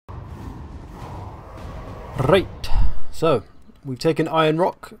Right, so we've taken Iron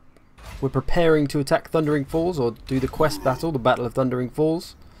Rock. We're preparing to attack Thundering Falls, or do the quest battle, the Battle of Thundering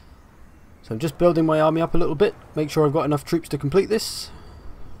Falls. So I'm just building my army up a little bit, make sure I've got enough troops to complete this.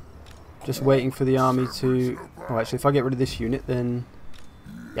 Just waiting for the army to... Oh, actually, if I get rid of this unit, then...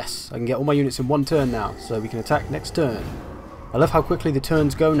 Yes, I can get all my units in one turn now, so we can attack next turn. I love how quickly the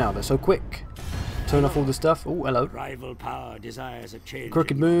turns go now, they're so quick. Turn off all the stuff. Oh, hello. Rival power desires a change.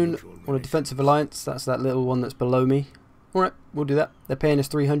 Crooked Moon on a defensive alliance. That's that little one that's below me. Alright, we'll do that. They're paying us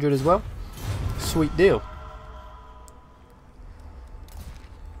 300 as well. Sweet deal.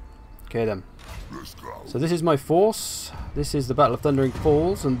 Okay then. So this is my force. This is the Battle of Thundering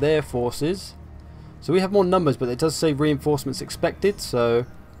Falls and their forces. So we have more numbers, but it does say reinforcements expected, so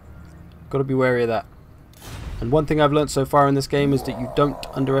got to be wary of that. And one thing I've learnt so far in this game is that you don't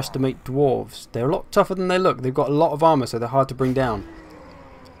underestimate dwarves. They're a lot tougher than they look. They've got a lot of armor, so they're hard to bring down.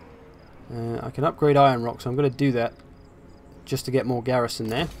 I can upgrade Iron Rock, so I'm going to do that just to get more garrison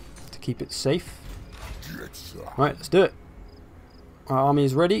there, to keep it safe. Right, let's do it. Our army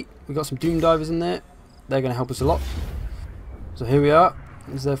is ready. We've got some Doom Divers in there. They're going to help us a lot. So here we are.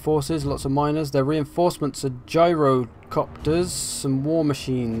 There's their forces, lots of miners. Their reinforcements are gyrocopters, some war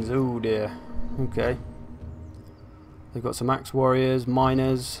machines. Oh dear. Okay. They've got some axe warriors,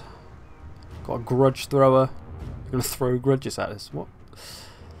 miners. Got a grudge thrower. They're going to throw grudges at us. What?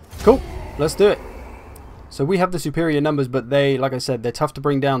 Cool. Let's do it. So we have the superior numbers, but they, like I said, they're tough to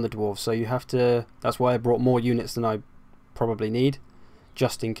bring down, the dwarves. So you have to... That's why I brought more units than I probably need,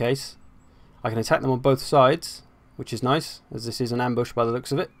 just in case. I can attack them on both sides, which is nice, as this is an ambush by the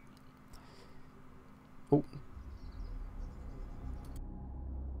looks of it. Oh.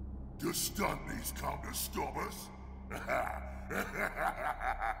 Your stunties come to stop us. Time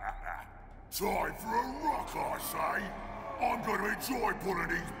for a rock, I say. I'm going to enjoy pulling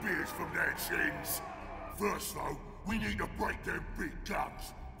these beers from their chins. First, though, we need to break them big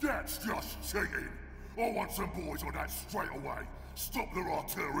guns. That's just cheating. I want some boys on that straight away. Stop their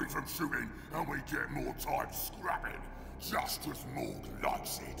artillery from shooting, and we get more time scrapping. Just as Morg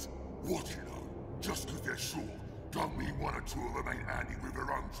likes it. What you know, just because they're short, don't mean one or two of them ain't handy with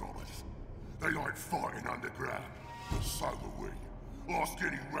their own traumas. They like fighting underground, but so do we. Ask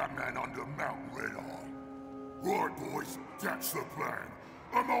any ratman under Mountain Red Eye. Right, boys, that's the plan.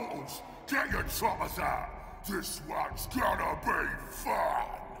 Immortals, get your choppers out. This one's gonna be fun.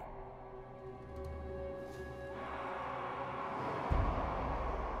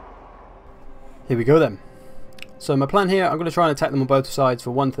 Here we go then. So my plan here, I'm going to try and attack them on both sides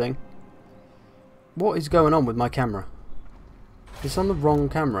for one thing. What is going on with my camera? It's on the wrong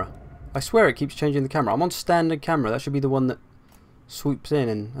camera. I swear it keeps changing the camera. I'm on standard camera. That should be the one that swoops in,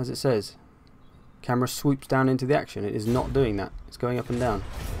 and as it says, camera swoops down into the action. It is not doing that. It's going up and down.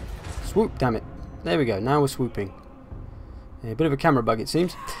 Swoop, damn it. There we go. Now we're swooping. Yeah, a bit of a camera bug, it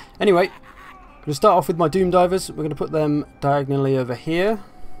seems. Anyway, I'm going to start off with my Doom Divers. We're going to put them diagonally over here.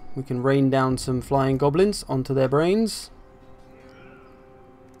 We can rain down some flying goblins onto their brains.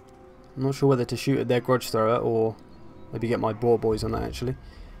 I'm not sure whether to shoot at their grudge thrower or maybe get my boar boys on that actually.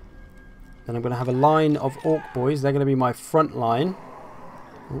 Then I'm going to have a line of orc boys. They're going to be my front line.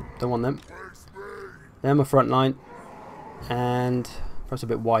 Oh, don't want them. They're my front line. And perhaps a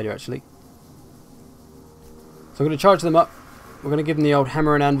bit wider actually. So I'm going to charge them up. We're going to give them the old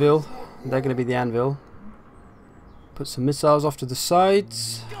hammer and anvil. They're going to be the anvil. Put some missiles off to the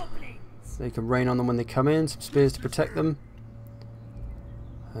sides. So you can rain on them when they come in. Some spears to protect them.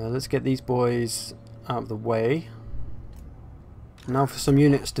 Let's get these boys out of the way. Now for some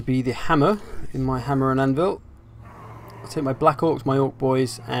units to be the hammer in my hammer and anvil. I'll take my black orcs, my orc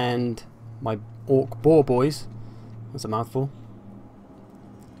boys, and my orc boar boys. That's a mouthful.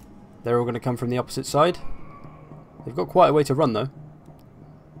 They're all going to come from the opposite side. They've got quite a way to run though.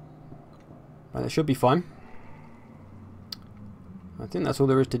 Right, that should be fine. I think that's all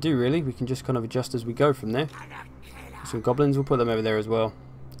there is to do really. We can just kind of adjust as we go from there. Some goblins, we'll put them over there as well.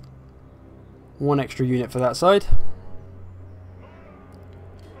 One extra unit for that side.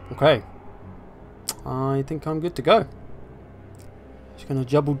 Okay. I think I'm good to go. Just going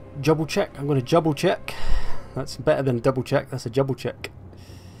to double check. I'm going to double check. That's better than double check. That's a double check.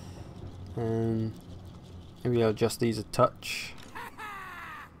 And maybe I'll adjust these a touch.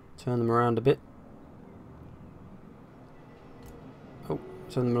 Turn them around a bit. Oh,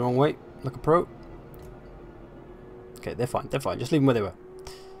 turn them the wrong way, like a pro. Okay, they're fine, they're fine. Just leave them where they were.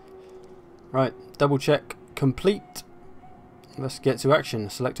 Right, double check complete. Let's get to action.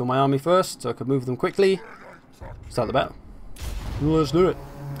 Select all my army first so I can move them quickly. Start the battle. Let's do it.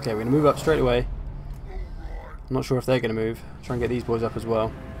 Okay, we're going to move up straight away. I'm not sure if they're going to move. Try and get these boys up as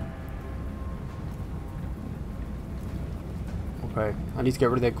well. Okay, I need to get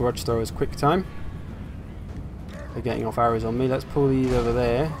rid of their grudge throwers quick time. They're getting off arrows on me. Let's pull these over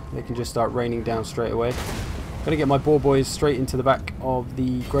there. They can just start raining down straight away. Gonna get my boar boys straight into the back of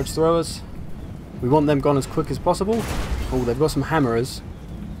the grudge throwers. We want them gone as quick as possible. Oh, they've got some hammerers.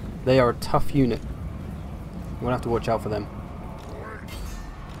 They are a tough unit. I'm gonna have to watch out for them.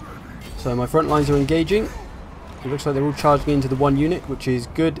 So my front lines are engaging. It looks like they're all charging into the one unit, which is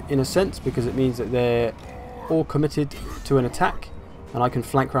good in a sense because it means that they're all committed to an attack and I can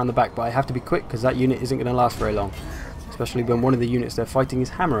flank around the back, but I have to be quick because that unit isn't going to last very long, especially when one of the units they're fighting is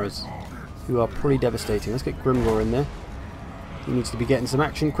hammerers, who are pretty devastating. Let's get Grimgor in there. He needs to be getting some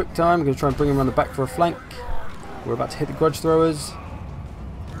action quick time. I'm going to try and bring him around the back for a flank. We're about to hit the grudge throwers.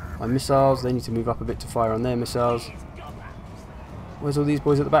 My missiles, they need to move up a bit to fire on their missiles. Where's all these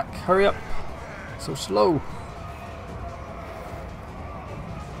boys at the back? Hurry up! So slow.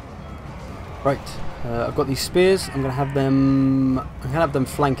 Right, I've got these spears. I'm gonna have them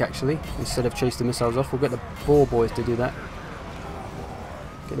flank actually instead of chase the missiles off. We'll get the boar boys to do that.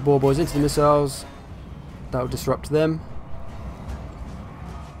 Get the boar boys into the missiles. That will disrupt them.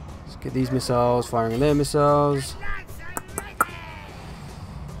 Let's get these missiles firing on their missiles.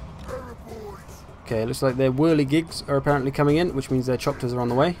 Okay, it looks like their whirligigs are apparently coming in, which means their chopters are on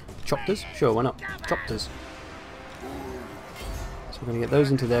the way. Chopters? Sure, why not? Chopters. So we're going to get those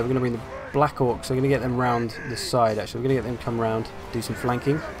into there. We're going to bring the Black Orcs. We're going to get them round the side, actually. We're going to get them to come round, do some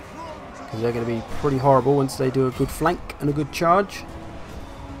flanking. Because they're going to be pretty horrible once they do a good flank and a good charge.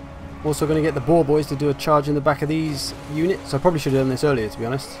 Also going to get the boar boys to do a charge in the back of these units. I probably should have done this earlier, to be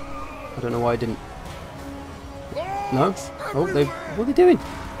honest. I don't know why I didn't. No? Oh, what are they doing?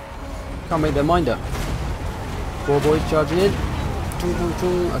 Can't make their mind up. Boar boys charging in.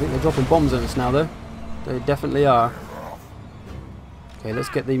 I think they're dropping bombs on us now, though. They definitely are. Okay, let's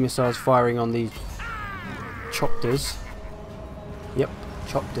get the missiles firing on the chopters. Yep,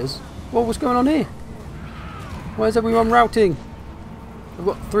 chopters. Whoa, what's going on here? Why is everyone routing? I've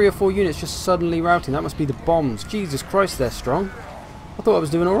got 3 or 4 units just suddenly routing. That must be the bombs. Jesus Christ, they're strong. I thought I was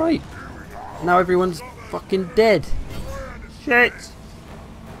doing alright. Now everyone's fucking dead. Shit!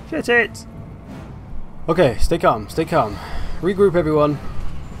 Shit it! Okay, stay calm, stay calm. Regroup everyone.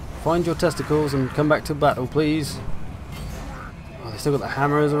 Find your testicles and come back to battle, please. Oh, they still got the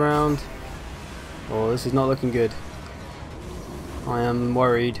hammers around. Oh, this is not looking good. I am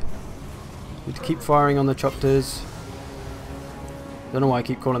worried. Need to keep firing on the chopters. Don't know why I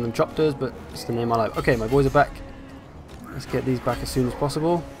keep calling them chopters, but it's the name I like. Okay, my boys are back. Let's get these back as soon as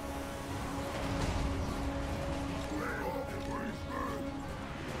possible.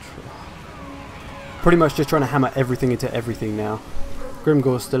 Pretty much just trying to hammer everything into everything now.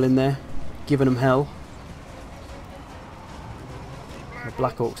 Grimgor's still in there, giving them hell. The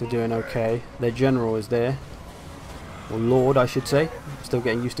Black Orcs are doing okay. Their general is there. Or lord, I should say. I'm still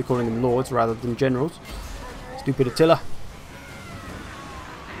getting used to calling them lords rather than generals. Stupid Attila.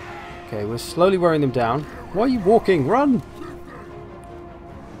 Okay, we're slowly wearing them down. Why are you walking? Run!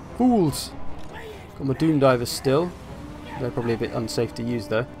 Fools! Got my Doom Divers still. They're probably a bit unsafe to use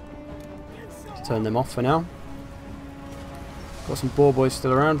though. Turn them off for now. Got some boar boys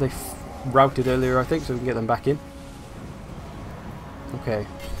still around. They routed earlier, I think, so we can get them back in. Okay.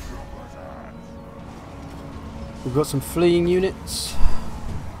 We've got some fleeing units.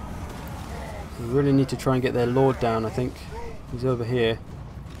 We really need to try and get their lord down, I think. He's over here.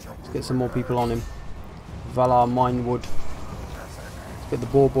 Let's get some more people on him. Valar Minewood. Let's get the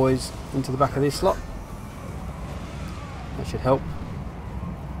boar boys into the back of this slot. That should help.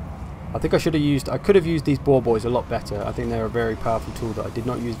 I think I could have used these boar boys a lot better. I think they're a very powerful tool that I did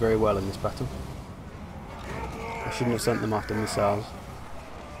not use very well in this battle. I shouldn't have sent them after missiles.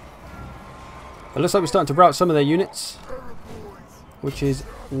 It looks like we're starting to rout some of their units, which is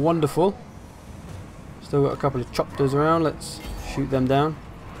wonderful. Still got a couple of chopters around. Let's shoot them down.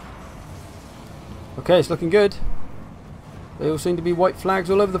 Okay, it's looking good. They all seem to be white flags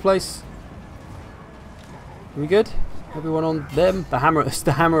all over the place. Are we good? Everyone on them? The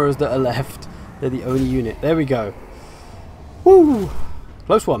hammerers that are left. They're the only unit. There we go. Woo!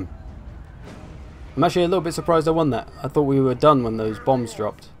 Close one. I'm actually a little bit surprised I won that. I thought we were done when those bombs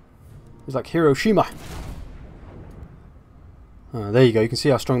dropped. It was like Hiroshima. Oh, there you go. You can see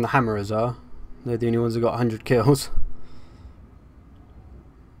how strong the hammerers are. They're the only ones who got 100 kills.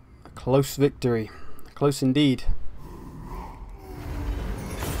 A close victory. Close indeed.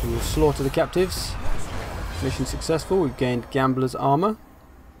 We will slaughter the captives. Mission successful. We've gained Gambler's Armor.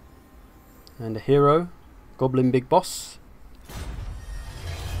 And a hero. Goblin Big Boss.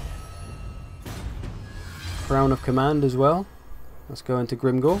 Crown of Command as well. Let's go into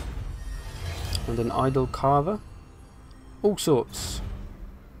Grimgor. And an Idol Carver. All sorts.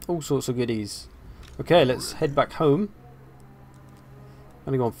 All sorts of goodies. Okay, let's head back home. I'm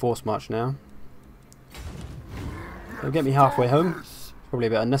going to go on force march now. It'll get me halfway home. Probably a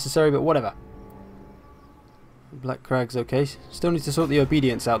bit unnecessary, but whatever. Black Crag's okay. Still need to sort the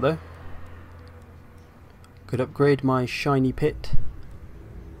obedience out though. Could upgrade my shiny pit.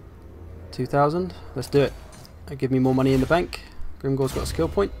 2,000. Let's do it. That'll give me more money in the bank. Grimgore's got a skill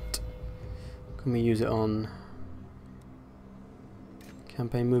point. Can we use it on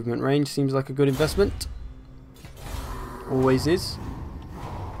campaign movement range? Seems like a good investment. Always is.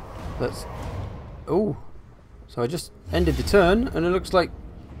 Let's... Oh! So I just ended the turn and it looks like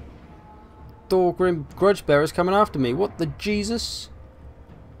Thorgrim Grudgebearer's coming after me. What the Jesus?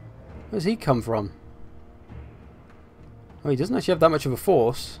 Where's he come from? Oh, he doesn't actually have that much of a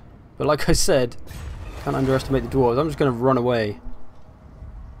force. But like I said, can't underestimate the dwarves. I'm just going to run away.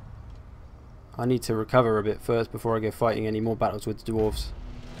 I need to recover a bit first before I go fighting any more battles with the dwarves.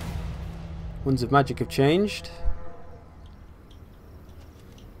 Winds of Magic have changed.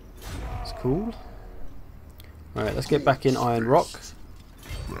 That's cool. Alright, let's get back in Iron Rock.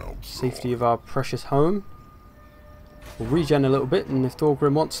 Safety of our precious home. We'll regen a little bit, and if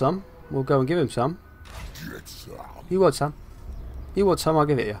Thorgrim wants some, we'll go and give him some. You want some? You want some, I'll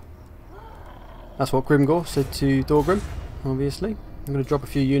give it you. That's what Grimgore said to Thorgrim, obviously. I'm going to drop a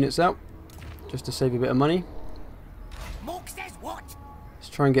few units out, just to save a bit of money. Let's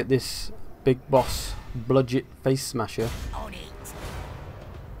try and get this big boss, Bludget Face Smasher,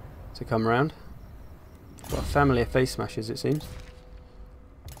 to come round. Got a family of Face Smashers, it seems. See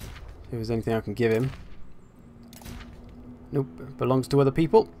if there's anything I can give him. Nope, belongs to other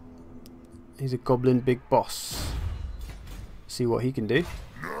people. He's a goblin big boss. See what he can do.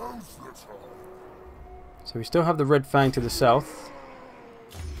 So we still have the Red Fang to the south.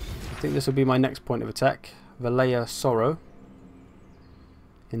 I think this will be my next point of attack. Valea Sorrow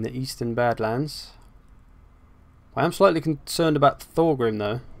in the Eastern Badlands. I am slightly concerned about Thorgrim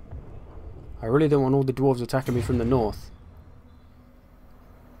though. I really don't want all the dwarves attacking me from the north.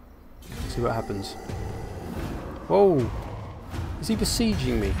 Let's see what happens. Whoa! Is he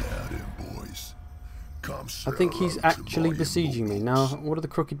besieging me? I think he's actually besieging me. Now, what do the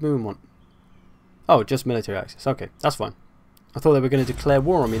Crooked Moon want? Oh, just military access. Okay, that's fine. I thought they were going to declare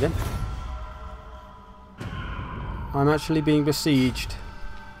war on me then. I'm actually being besieged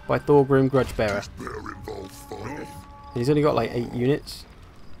by Thorgrim Grudgebearer. He's only got like 8 units.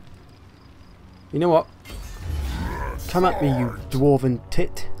 You know what? Come at me, you dwarven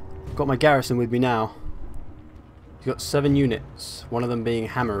tit. I've got my garrison with me now. He's got 7 units. One of them being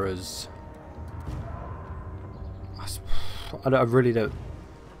hammerers. I really don't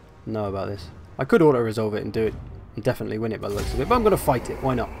know about this. I could auto-resolve it and do it and definitely win it by the looks of it, but I'm going to fight it.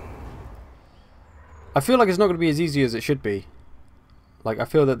 Why not? I feel like it's not going to be as easy as it should be. Like, I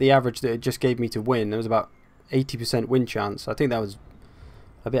feel that the average that it just gave me to win, it was about 80% win chance. I think that was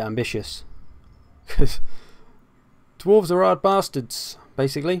a bit ambitious. Because dwarves are hard bastards,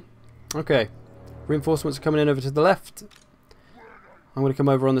 basically. Okay. Reinforcements are coming in over to the left. I'm going to come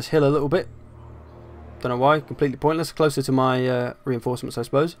over on this hill a little bit. Don't know why. Completely pointless. Closer to my reinforcements, I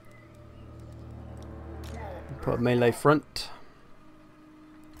suppose. Put a melee front.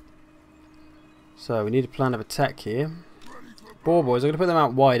 So we need a plan of attack here. Boar boys. I'm going to put them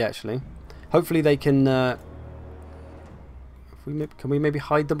out wide, actually. Hopefully they can... can we maybe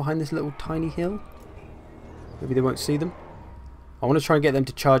hide them behind this little tiny hill? Maybe they won't see them. I want to try and get them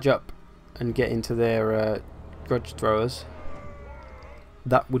to charge up and get into their grudge throwers.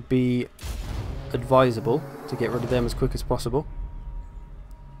 That would be advisable to get rid of them as quick as possible.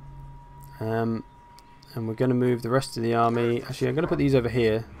 And we're going to move the rest of the army. Actually, I'm going to put these over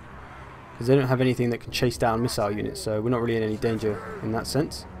here because they don't have anything that can chase down missile units, so we're not really in any danger in that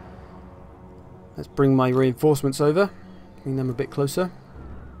sense. Let's bring my reinforcements over, bring them a bit closer.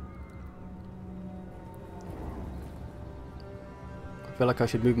 I feel like I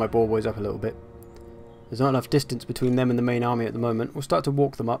should move my boar boys up a little bit. There's not enough distance between them and the main army at the moment. We'll start to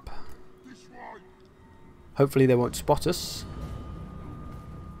walk them up. Hopefully they won't spot us.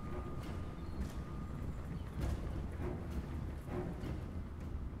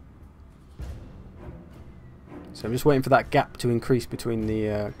 So I'm just waiting for that gap to increase between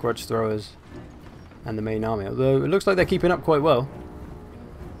the grudge throwers and the main army. Although it looks like they're keeping up quite well.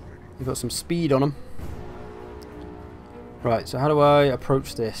 They've got some speed on them. Right, so how do I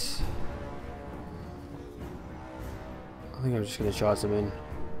approach this? I think I'm just going to charge them in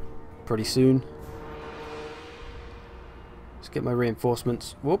pretty soon. Let's get my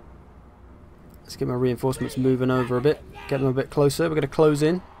reinforcements. Whoop. Let's get my reinforcements moving over a bit. Get them a bit closer. We're going to close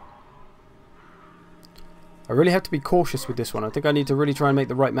in. I I really have to be cautious with this one. I think I need to really try and make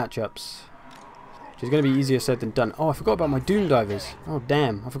the right matchups. Which is going to be easier said than done. Oh, I forgot about my Doom Divers. Oh,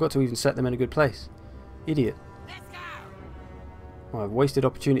 damn. I forgot to even set them in a good place. Idiot. Oh, I've wasted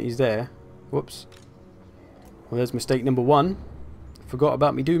opportunities there. Whoops. Well, there's mistake number one. Forgot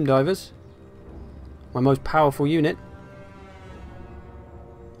about me Doom Divers. My most powerful unit.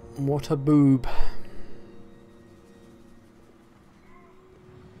 What a boob.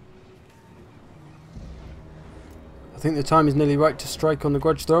 I think the time is nearly right to strike on the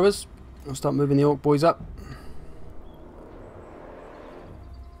grudge throwers. I'll start moving the orc boys up.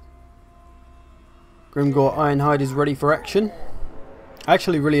 Grimgore Ironhide is ready for action. I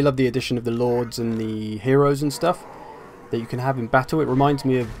actually really love the addition of the lords and the heroes and stuff that you can have in battle. It reminds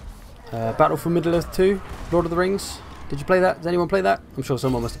me of Battle for Middle-earth 2, Lord of the Rings. Did you play that? Does anyone play that? I'm sure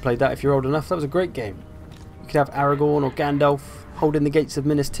someone must have played that if you're old enough. That was a great game. You could have Aragorn or Gandalf holding the gates of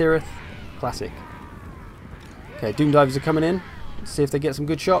Minas Tirith. Classic. Okay, Doom Divers are coming in. Let's see if they get some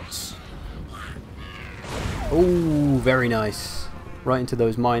good shots. Oh, very nice. Right into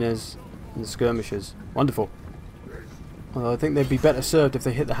those miners and the skirmishers. Wonderful. Although I think they'd be better served if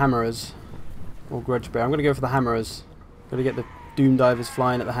they hit the hammerers or grudge bear. I'm going to go for the hammerers. Got to get the Doom Divers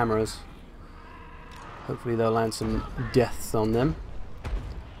flying at the hammerers. Hopefully they'll land some deaths on them.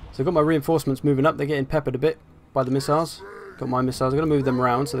 So I've got my reinforcements moving up. They're getting peppered a bit by the missiles. Got my missiles. I'm going to move them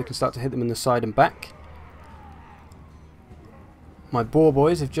around so they can start to hit them in the side and back. My boar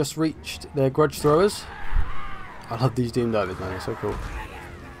boys have just reached their grudge throwers. I love these Doom Divers, man. They're so cool.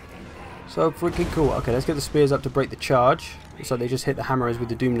 So freaking cool. Okay, let's get the spears up to break the charge. So they just hit the hammerers with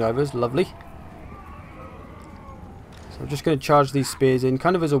the Doom Divers. Lovely. So I'm just going to charge these spears in,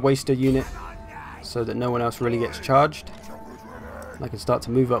 kind of as a waster unit, so that no one else really gets charged. And I can start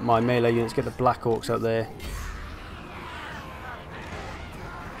to move up my melee units, get the Black Orcs out there.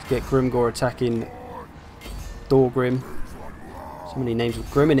 Let's get Grimgore attacking Thorgrim. So many names with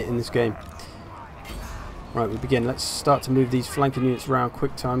Grim in it in this game. Right, we begin. Let's start to move these flanking units around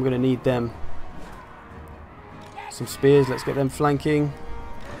quick time. I'm going to need them. Some spears, let's get them flanking.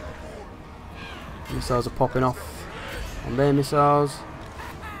 Missiles are popping off on their missiles.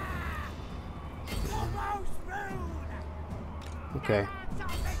 Okay.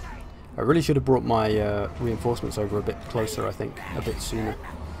 I really should have brought my reinforcements over a bit closer, I think. A bit sooner.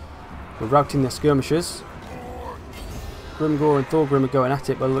 We're routing their skirmishers. Grimgore and Thorgrim are going at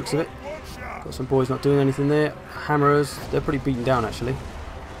it by the looks of it. Got some boys not doing anything there. Hammerers, they're pretty beaten down actually.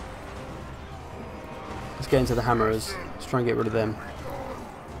 Let's get into the hammerers. Let's try and get rid of them.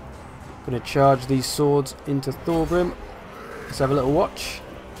 Going to charge these swords into Thorgrim. Let's have a little watch.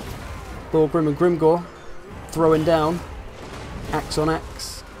 Thorgrim and Grimgore throwing down. Axe on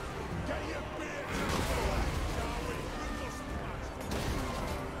axe.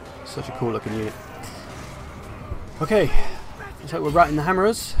 Such a cool looking unit. Okay, looks like we're routing the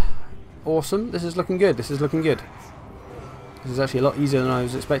hammerers. Awesome, this is looking good, this is looking good. This is actually a lot easier than I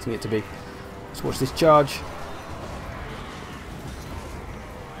was expecting it to be. Let's watch this charge.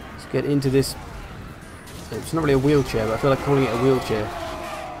 Let's get into this. It's not really a wheelchair, but I feel like calling it a wheelchair.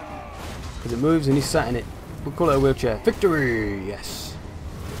 Because it moves and he's sat in it. We'll call it a wheelchair. Victory! Yes.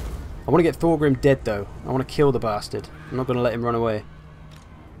 I want to get Thorgrim dead though. I want to kill the bastard. I'm not going to let him run away.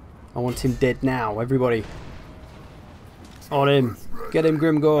 I want him dead now, everybody. On him. Get him,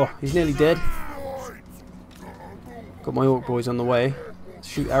 Grimgore. He's nearly dead. Got my orc boys on the way.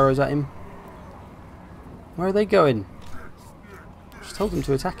 Shoot arrows at him. Where are they going? Just told them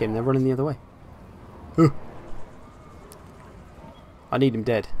to attack him. They're running the other way. I need him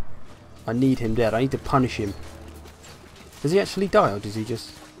dead. I need him dead. I need to punish him. Does he actually die or does he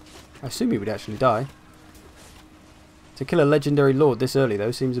just... I assume he would actually die. To kill a legendary lord this early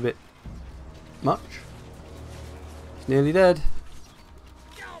though seems a bit much. He's nearly dead.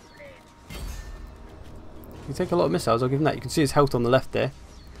 You take a lot of missiles, I'll give him that. You can see his health on the left there.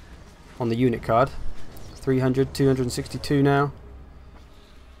 On the unit card. 300, 262 now.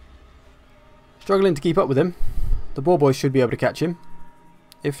 Struggling to keep up with him. The boar boys should be able to catch him.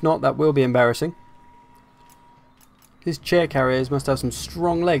 If not, that will be embarrassing. His chair carriers must have some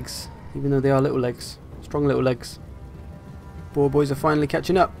strong legs. Even though they are little legs. Strong little legs. Boar boys are finally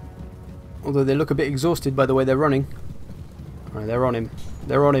catching up. Although they look a bit exhausted by the way they're running. Alright, they're on him.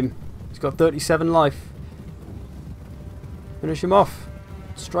 They're on him. He's got 37 life. Finish him off.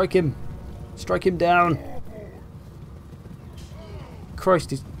 Strike him. Strike him down. Christ,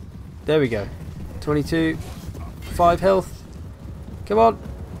 he's... There we go. 22. 5 health. Come on.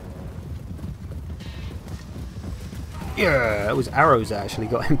 Yeah, it was arrows that actually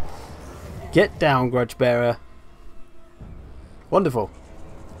got him. Get down, grudge bearer. Wonderful.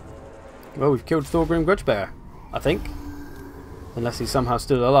 Well, we've killed Thorgrim Grudgebearer. I think. Unless he's somehow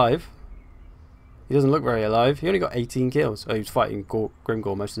still alive. He doesn't look very alive. He only got 18 kills. Oh, he was fighting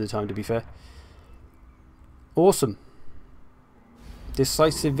Grimgore most of the time, to be fair. Awesome.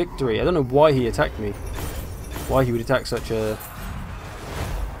 Decisive victory. I don't know why he attacked me. Why he would attack such a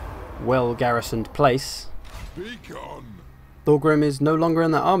well-garrisoned place. Thorgrim is no longer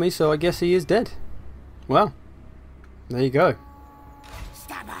in that army, so I guess he is dead. Well, there you go.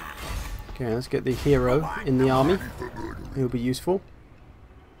 Okay, let's get the hero in the army. He'll be useful.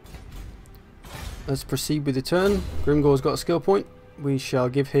 Let's proceed with the turn. Grimgore's got a skill point. We shall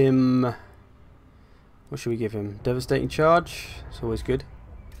give him... What should we give him? Devastating Charge. It's always good.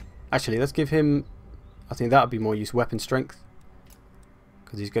 Actually, let's give him... I think that would be more use. Weapon Strength.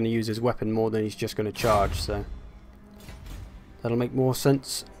 Because he's going to use his weapon more than he's just going to charge. So that'll make more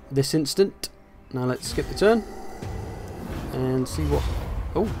sense this instant. Now let's skip the turn. And see what...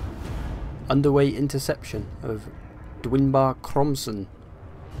 Oh! Underway interception of Dwinbar Cromson.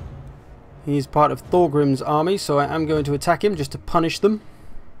 He's part of Thorgrim's army, so I am going to attack him just to punish them.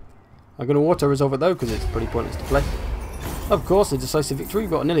 I'm going to auto-resolve it though, because it's pretty pointless to play. Of course, a decisive victory.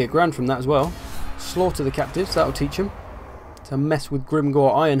 Got nearly $1 grand from that as well. Slaughter the captives, that'll teach him to mess with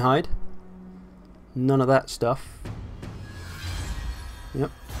Grimgore Ironhide. None of that stuff. Yep.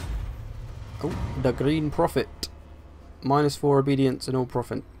 Oh, the Green Prophet. -4 obedience and all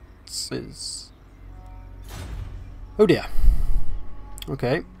provinces. Oh dear.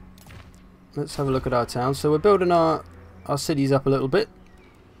 Okay. Let's have a look at our town. So we're building our cities up a little bit.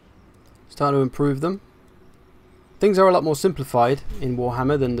 Starting to improve them. Things are a lot more simplified in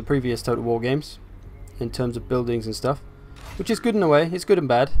Warhammer than the previous Total War games. In terms of buildings and stuff. Which is good in a way. It's good and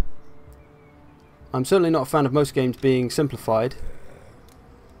bad. I'm certainly not a fan of most games being simplified.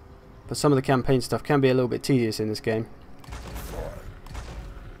 But some of the campaign stuff can be a little bit tedious in this game.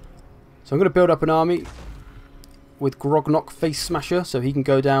 So I'm going to build up an army with Grognok Face Smasher so he can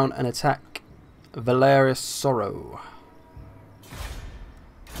go down and attack Valerius Sorrow.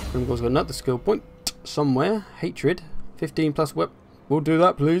 Grimgore's got another skill point somewhere. Hatred. 15 plus weapon. We'll do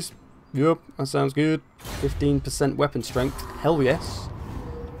that, please. Yep, that sounds good. 15% weapon strength. Hell yes.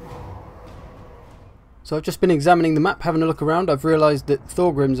 So I've just been examining the map, having a look around. I've realised that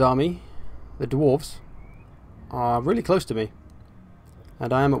Thorgrim's army, the dwarves, are really close to me.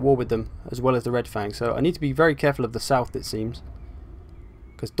 And I am at war with them, as well as the Red Fang. So I need to be very careful of the south, it seems.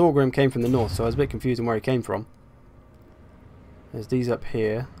 Because Thorgrim came from the north, so I was a bit confused on where he came from. There's these up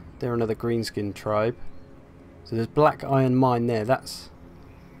here. They're another Greenskin tribe. So there's Black Iron Mine there. That's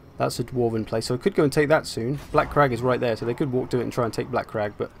a dwarven place. So I could go and take that soon. Black Crag is right there, so they could walk to it and try and take Black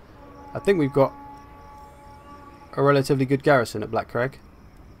Crag. But I think we've got a relatively good garrison at Black Crag.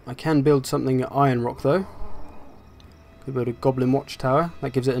 I can build something at Iron Rock though. Could build a Goblin Watchtower.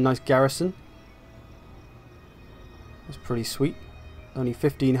 That gives it a nice garrison. That's pretty sweet. Only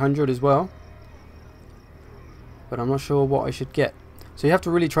 1500 as well. But I'm not sure what I should get. So you have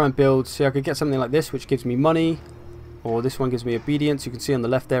to really try and build. See, I could get something like this, which gives me money. Or this one gives me obedience. You can see on the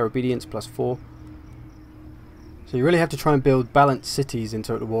left there, obedience +4. So you really have to try and build balanced cities in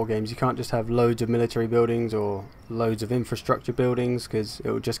Total War games. You can't just have loads of military buildings or loads of infrastructure buildings, because it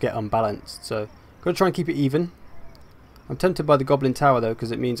will just get unbalanced. So I've got to try and keep it even. I'm tempted by the Goblin Tower though,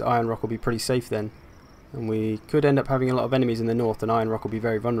 because it means Iron Rock will be pretty safe then. And we could end up having a lot of enemies in the north, and Iron Rock will be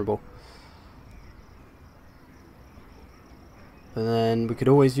very vulnerable. And then we could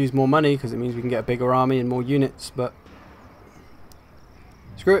always use more money, because it means we can get a bigger army and more units, but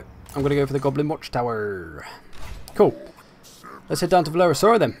screw it. I'm going to go for the Goblin Watchtower. Cool. Let's head down to Valerius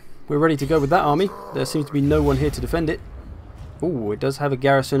Sorrow then. We're ready to go with that army. There seems to be no one here to defend it. Ooh, it does have a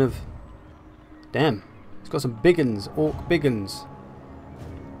garrison of... Damn. It's got some big uns, orc big uns.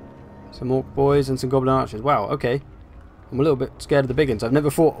 Some orc boys and some goblin archers. Wow, okay. I'm a little bit scared of the big uns. I've never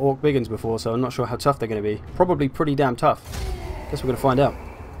fought orc big uns before, so I'm not sure how tough they're going to be. Probably pretty damn tough. Guess we're going to find out.